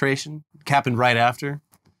 Penetration happened right after.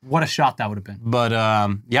 What a shot that would have been. But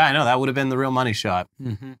yeah, I know that would have been the real money shot.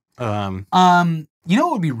 Mm-hmm. You know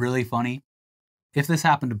what would be really funny if this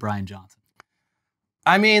happened to Bryan Johnson?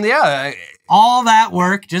 I mean, yeah. All that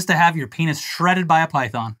work just to have your penis shredded by a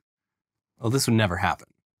python. Well, this would never happen.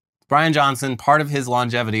 Bryan Johnson, part of his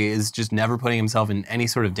longevity is just never putting himself in any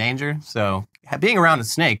sort of danger. So being around a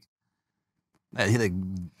snake,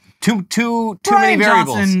 too many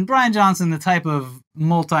variables. Bryan Johnson, the type of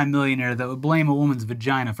multimillionaire that would blame a woman's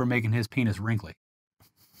vagina for making his penis wrinkly.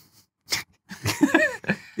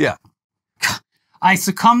 Yeah. I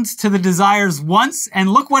succumbed to the desires once, and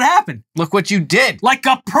look what happened. Look what you did. Like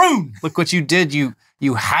a prune. Look what you did, you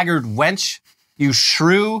haggard wench. You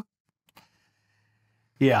shrew.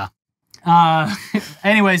 Yeah.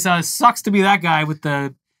 Anyways, sucks to be that guy with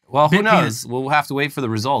the... Well, who knows? We'll have to wait for the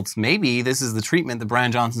results. Maybe this is the treatment that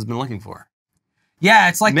Bryan Johnson's been looking for. Yeah,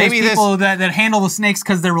 it's like those people that handle the snakes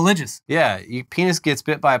because they're religious. Yeah, your penis gets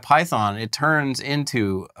bit by a python, it turns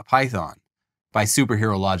into a python by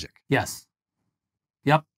superhero logic. Yes.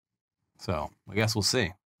 Yep. So, I guess we'll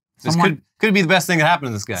see. This could be the best thing that happened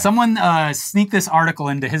to this guy. Someone sneak this article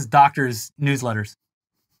into his doctor's newsletters.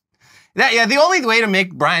 The only way to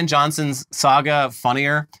make Bryan Johnson's saga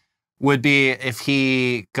funnier would be if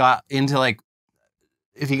he got into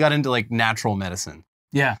natural medicine.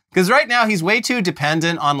 Yeah. Because right now he's way too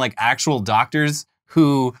dependent on like actual doctors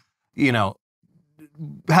who,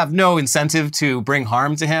 have no incentive to bring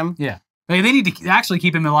harm to him. Yeah. They need to actually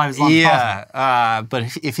keep him alive as long as possible. Yeah.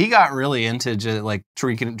 But if he got really into just like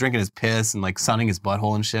drinking his piss and like sunning his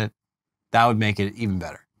butthole and shit, that would make it even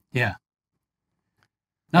better. Yeah.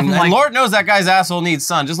 And Lord knows that guy's asshole needs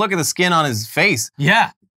sun. Just look at the skin on his face.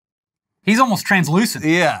 Yeah. He's almost translucent.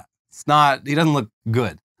 Yeah. He doesn't look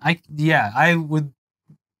good. I would,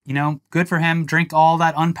 good for him. Drink all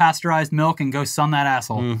that unpasteurized milk and go sun that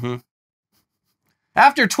asshole. Mm-hmm.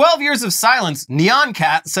 After 12 years of silence, Neon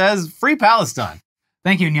Cat says, free Palestine.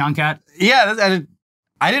 Thank you, Neon Cat. Yeah,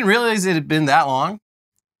 I didn't realize it had been that long.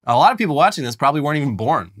 A lot of people watching this probably weren't even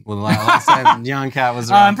born when the last time Nyan Cat was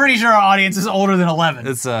around. I'm pretty sure our audience is older than 11.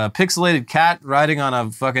 It's a pixelated cat riding on a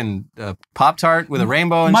fucking Pop-Tart with a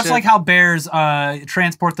rainbow and Much shit. like how bears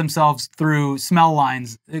transport themselves through smell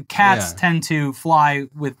lines, cats tend to fly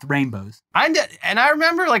with rainbows. And I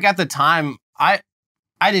remember, like, at the time, I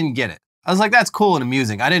didn't get it. I was like, that's cool and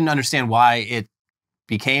amusing. I didn't understand why it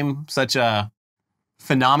became such a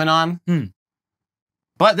phenomenon.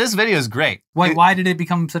 But this video is great. Why did it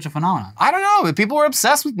become such a phenomenon? I don't know. People were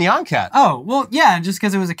obsessed with Nyan Cat. Oh, well, yeah, just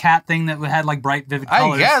because it was a cat thing that had like bright, vivid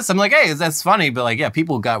colors. I guess. I'm like, hey, that's funny. But like, yeah,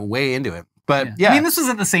 people got way into it. But yeah. I mean, this was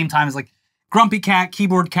at the same time as like Grumpy Cat,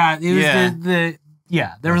 Keyboard Cat. It was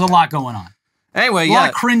there was a lot going on. Anyway, a lot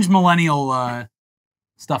of cringe millennial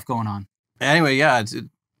stuff going on. Anyway, yeah,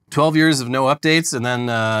 12 years of no updates. And then,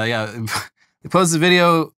 they posted the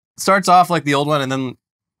video, starts off like the old one, and then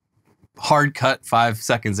hard cut 5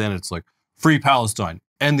 seconds in, it's like, free Palestine,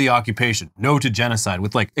 end the occupation, no to genocide,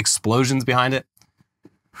 with like explosions behind it.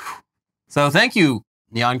 So thank you,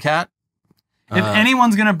 Nyan Cat. If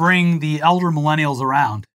anyone's gonna bring the elder millennials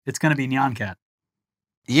around, it's gonna be Nyan Cat.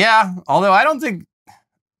 Yeah, although I don't think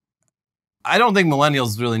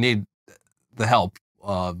millennials really need the help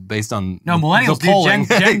based on millennials the polling.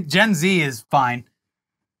 Do. Gen Z is fine.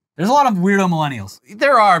 There's a lot of weirdo millennials.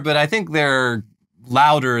 There are, but I think they're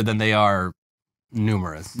louder than they are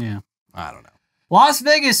numerous. Yeah. I don't know. Las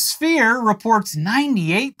Vegas Sphere reports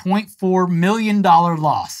 $98.4 million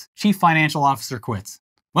loss. Chief financial officer quits.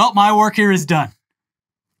 Well, my work here is done.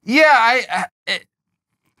 Yeah, it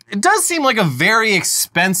does seem like a very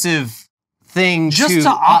expensive thing just to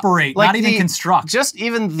operate, like not even construct. Just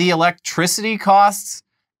even the electricity costs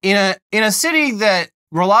in a city that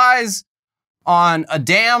relies on a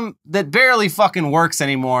dam that barely fucking works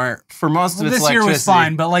anymore for most of its electricity. This year was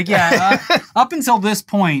fine, but like, up until this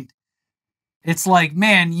point, it's like,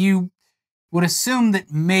 man, you would assume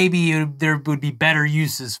that maybe there would be better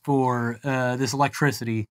uses for this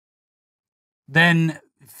electricity than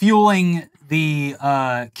fueling the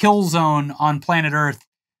kill zone on planet Earth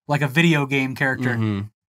like a video game character. Mm-hmm.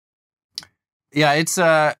 Yeah, it's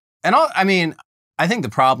I think the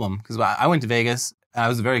problem, because I went to Vegas, I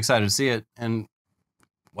was very excited to see it, and it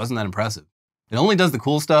wasn't that impressive. It only does the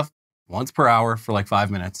cool stuff once per hour for like 5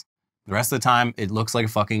 minutes. The rest of the time, it looks like a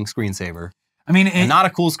fucking screensaver. I mean, and not a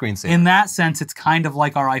cool screensaver. In that sense, it's kind of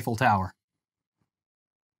like our Eiffel Tower.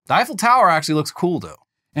 The Eiffel Tower actually looks cool, though.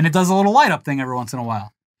 And it does a little light up thing every once in a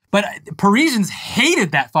while. But Parisians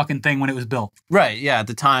hated that fucking thing when it was built. Right, yeah. At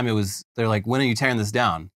the time, they're like, when are you tearing this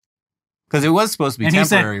down? Because it was supposed to be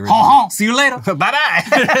temporary. And he said, ha, see you later.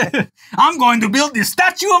 Bye-bye. I'm going to build the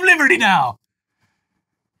Statue of Liberty now.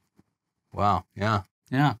 Wow, yeah.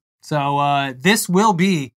 Yeah. So this will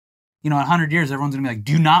be, in 100 years, everyone's going to be like,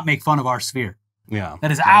 do not make fun of our sphere. Yeah.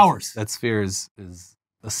 That is ours. That sphere is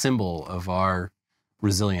a symbol of our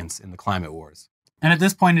resilience in the climate wars. And at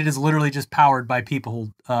this point, it is literally just powered by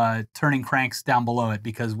people turning cranks down below it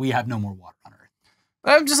because we have no more water on Earth.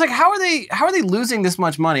 I'm just like, how are they losing this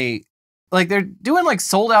much money? Like, they're doing like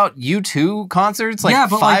sold out U2 concerts like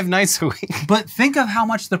 5 nights a week. But think of how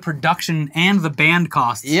much the production and the band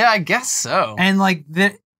costs. Yeah, I guess so. And like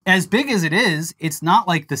as big as it is, it's not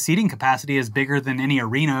like the seating capacity is bigger than any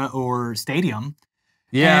arena or stadium.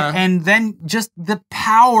 Yeah. And then just the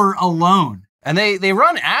power alone. And they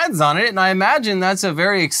run ads on it, and I imagine that's a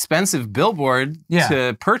very expensive billboard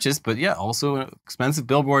to purchase, but yeah, also an expensive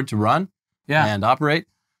billboard to run and operate.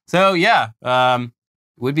 So yeah,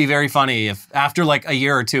 would be very funny if after like a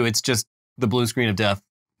year or two, it's just the blue screen of death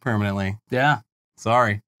permanently. Yeah.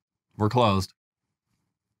 Sorry, we're closed.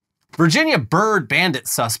 Virginia bird bandit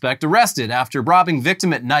suspect arrested after robbing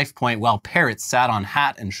victim at knife point while parrot sat on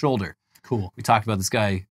hat and shoulder. Cool. We talked about this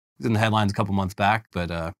guy. He was in the headlines a couple months back,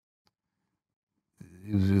 but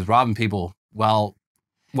he was robbing people while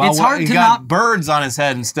it's hard he to got birds on his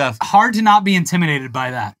head and stuff. Hard to not be intimidated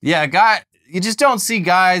by that. Yeah, you just don't see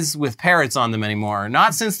guys with parrots on them anymore.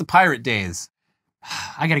 Not since the pirate days.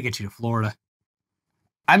 I got to get you to Florida.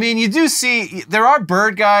 I mean, you do see, there are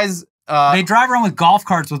bird guys. They drive around with golf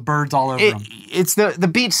carts with birds all over them. It's the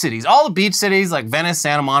beach cities. All the beach cities like Venice,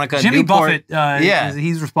 Santa Monica, Jimmy Newport. Buffett,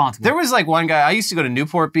 he's responsible. There was like one guy, I used to go to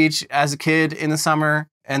Newport Beach as a kid in the summer.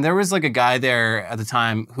 And there was like a guy there at the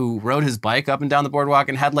time who rode his bike up and down the boardwalk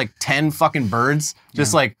and had like 10 fucking birds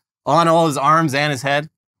just like on all his arms and his head.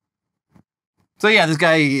 So yeah, this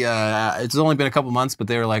guy, it's only been a couple months, but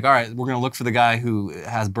they were like, all right, we're going to look for the guy who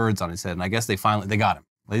has birds on his head. And I guess they got him.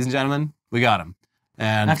 Ladies and gentlemen, we got him.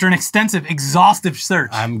 And after an extensive, exhaustive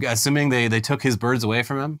search. I'm assuming they took his birds away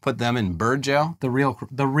from him, put them in bird jail. The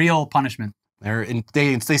real punishment.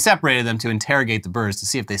 They separated them to interrogate the birds to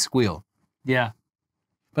see if they squeal. Yeah.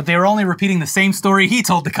 But they were only repeating the same story he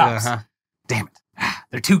told the cops. Damn it.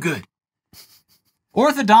 They're too good.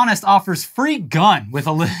 Orthodontist offers free gun with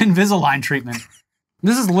Invisalign treatment.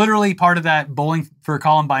 This is literally part of that Bowling for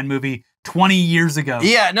Columbine movie 20 years ago.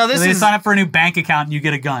 Yeah, no, they sign up for a new bank account and you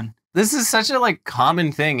get a gun. This is such a like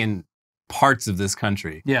common thing in parts of this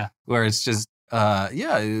country. Yeah. Where it's just,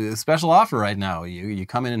 a special offer right now. You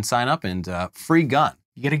come in and sign up and free gun.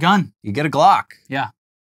 You get a gun. You get a Glock. Yeah.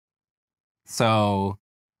 So,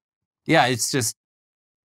 yeah, it's just,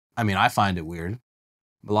 I mean, I find it weird.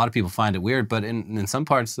 A lot of people find it weird, but in some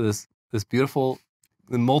parts of this beautiful,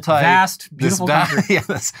 vast, beautiful country. Yeah,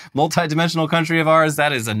 this multi-dimensional country of ours,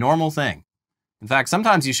 that is a normal thing. In fact,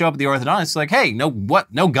 sometimes you show up at the orthodontist, it's like, hey, no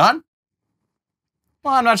gun?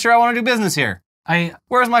 Well, I'm not sure I want to do business here.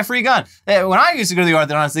 Where's my free gun? When I used to go to the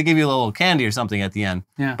orthodontist, they give you a little candy or something at the end.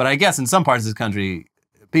 Yeah. But I guess in some parts of this country,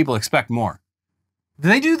 people expect more. Do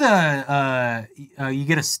they do the, you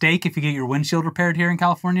get a steak if you get your windshield repaired here in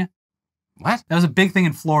California? What? That was a big thing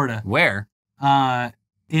in Florida. Where?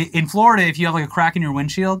 In Florida, if you have like a crack in your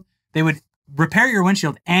windshield, they would repair your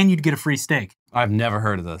windshield and you'd get a free steak. I've never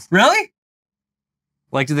heard of this. Really?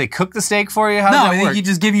 Like, do they cook the steak for you? How does that work? You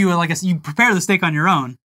just give you you prepare the steak on your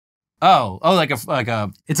own. Oh, like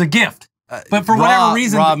a. It's a gift. But for whatever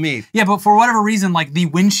reason, raw meat. Yeah, but for whatever reason, like the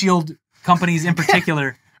windshield companies in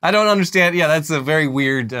particular. I don't understand. Yeah, that's a very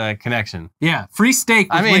weird connection. Yeah, free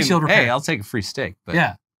steak with windshield repair. Hey, I'll take a free steak, but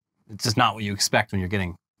yeah, it's just not what you expect when you're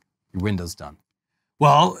getting your windows done.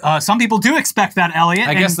 Well, some people do expect that, Elliot.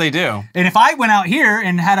 I guess they do. And if I went out here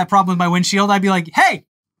and had a problem with my windshield, I'd be like, hey,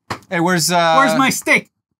 where's my steak?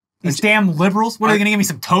 These damn liberals. What, are they going to give me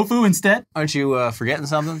some tofu instead? Aren't you forgetting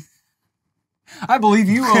something? I believe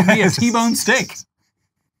you owe me a T-bone steak.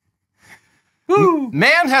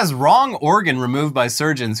 Man has wrong organ removed by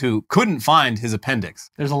surgeons who couldn't find his appendix.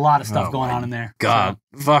 There's a lot of stuff going on in there. God,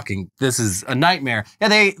 this is a nightmare.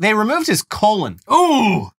 Yeah, they removed his colon.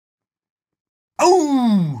 Ooh.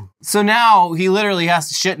 So now he literally has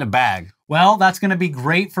to shit in a bag. Well, that's going to be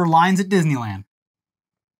great for lines at Disneyland.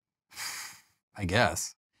 I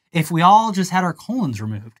guess. If we all just had our colons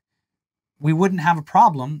removed, we wouldn't have a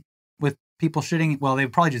problem with people shitting. Well, they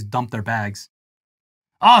would probably just dump their bags.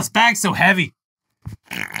 Oh, this bag's so heavy.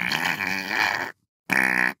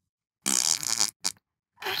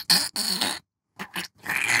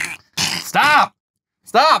 Stop!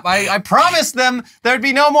 I promised them there'd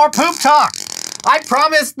be no more poop talk. I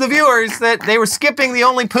promised the viewers that they were skipping the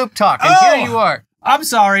only poop talk, and here you are. I'm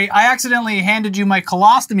sorry. I accidentally handed you my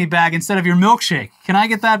colostomy bag instead of your milkshake. Can I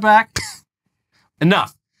get that back?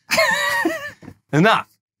 Enough. Enough.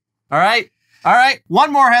 All right?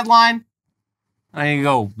 One more headline. I need to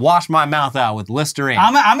go wash my mouth out with Listerine.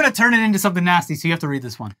 I'm going to turn it into something nasty, so you have to read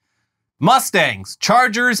this one. Mustangs,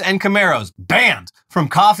 Chargers, and Camaros banned from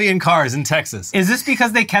coffee and cars in Texas. Is this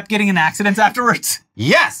because they kept getting in accidents afterwards?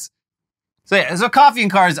 Yes. So coffee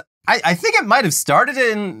and cars, I think it might have started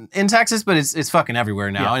in Texas, but it's fucking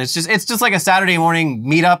everywhere now. Yeah. And it's just like a Saturday morning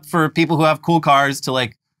meetup for people who have cool cars to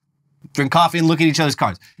like drink coffee and look at each other's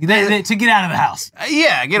cars. To get out of the house.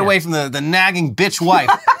 Get away from the nagging bitch wife.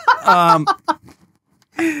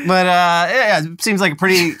 It seems like a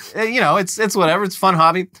pretty, it's whatever. It's a fun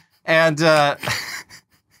hobby. And,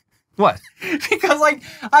 what? Because, like,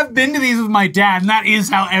 I've been to these with my dad, and that is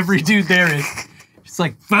how every dude there is. It's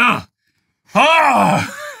like, ugh.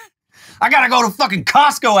 Oh, I gotta go to fucking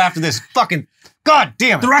Costco after this fucking, god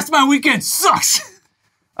damn it. The rest of my weekend sucks.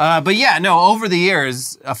 But yeah, no, over the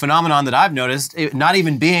years, a phenomenon that I've noticed, not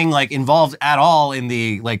even being like involved at all in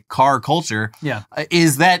the like car culture,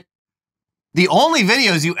 is that the only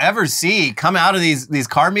videos you ever see come out of these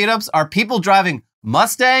car meetups are people driving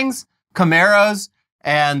Mustangs, Camaros,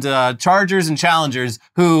 and Chargers and Challengers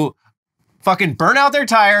who fucking burn out their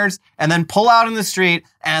tires and then pull out in the street,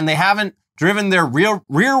 and they haven't driven their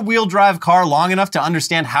rear-wheel drive car long enough to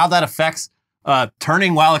understand how that affects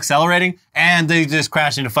turning while accelerating, and they just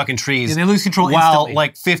crash into fucking trees. Yeah, they lose control while instantly.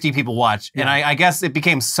 Like 50 people watch. Yeah. And I guess it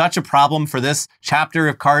became such a problem for this chapter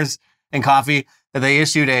of Cars and Coffee that they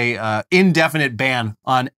issued a indefinite ban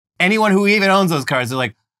on anyone who even owns those cars. They're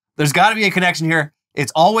like, there's got to be a connection here.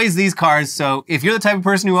 It's always these cars, so if you're the type of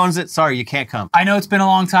person who owns it, sorry, you can't come. I know it's been a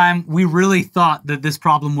long time. We really thought that this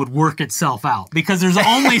problem would work itself out because there's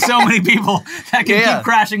only so many people that can keep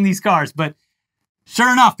crashing these cars. But sure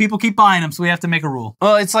enough, people keep buying them, so we have to make a rule.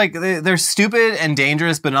 Well, it's like they're stupid and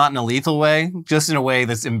dangerous, but not in a lethal way, just in a way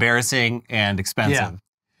that's embarrassing and expensive. Yeah.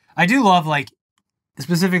 I do love, like,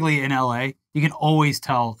 specifically in LA, you can always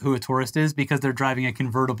tell who a tourist is because they're driving a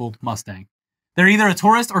convertible Mustang. They're either a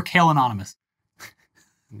tourist or Kale Anonymous.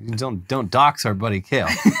 Don't dox our buddy Kale.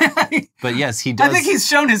 But yes, he does. I think he's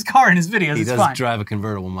shown his car in his videos. He it's does fine. drive a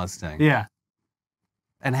convertible Mustang. Yeah.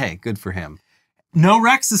 And hey, good for him. No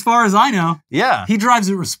wrecks as far as I know. Yeah. He drives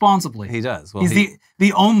it responsibly. He does. Well, he's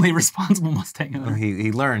the only responsible Mustang owner.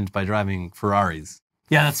 He learned by driving Ferraris.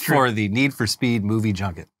 Yeah, that's true. For the Need for Speed movie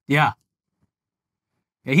junket. Yeah.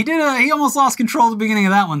 Yeah, he almost lost control at the beginning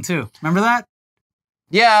of that one too. Remember that?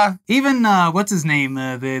 Yeah. Even what's his name?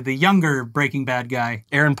 The younger Breaking Bad guy.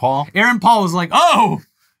 Aaron Paul. Aaron Paul was like, "Oh,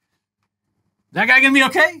 that guy gonna be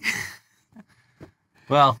okay?"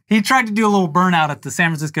 Well, he tried to do a little burnout at the San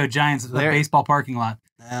Francisco Giants baseball parking lot.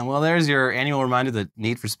 Well, there's your annual reminder that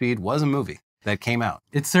Need for Speed was a movie that came out.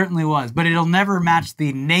 It certainly was, but it'll never match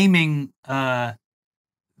the naming, the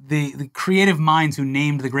creative minds who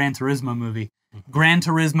named the Gran Turismo movie. Gran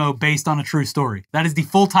Turismo based on a true story. That is the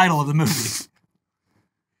full title of the movie.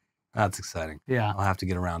 That's exciting. Yeah. I'll have to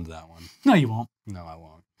get around to that one. No, you won't. No, I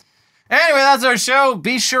won't. Anyway, that's our show.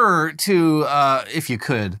 Be sure to, if you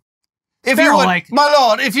could, if you would, like. my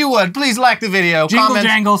lord, if you would, please like the video. Jingle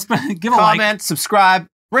jangle, give a like. Comment, subscribe,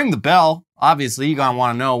 ring the bell. Obviously, you're going to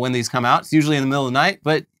want to know when these come out. It's usually in the middle of the night,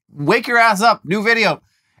 but wake your ass up. New video.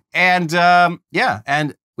 And, yeah,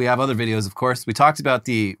 and we have other videos, of course. We talked about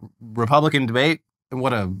the Republican debate and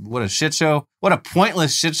what a shit show. What a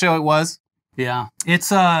pointless shit show it was. Yeah. It's,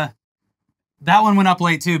 that one went up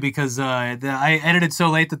late, too, because I edited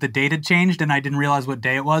so late that the date had changed, and I didn't realize what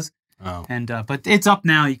day it was. Oh. And but it's up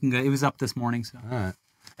now. You can go. It was up this morning. So. All right.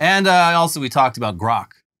 And also we talked about grok.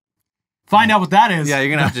 Find out what that is. Yeah,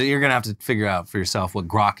 you're gonna have to figure out for yourself what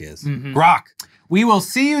grok is. Mm-hmm. Grok. We will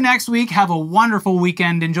see you next week. Have a wonderful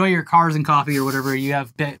weekend. Enjoy your cars and coffee or whatever you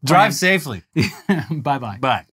have. Drive safely. Bye-bye. Bye.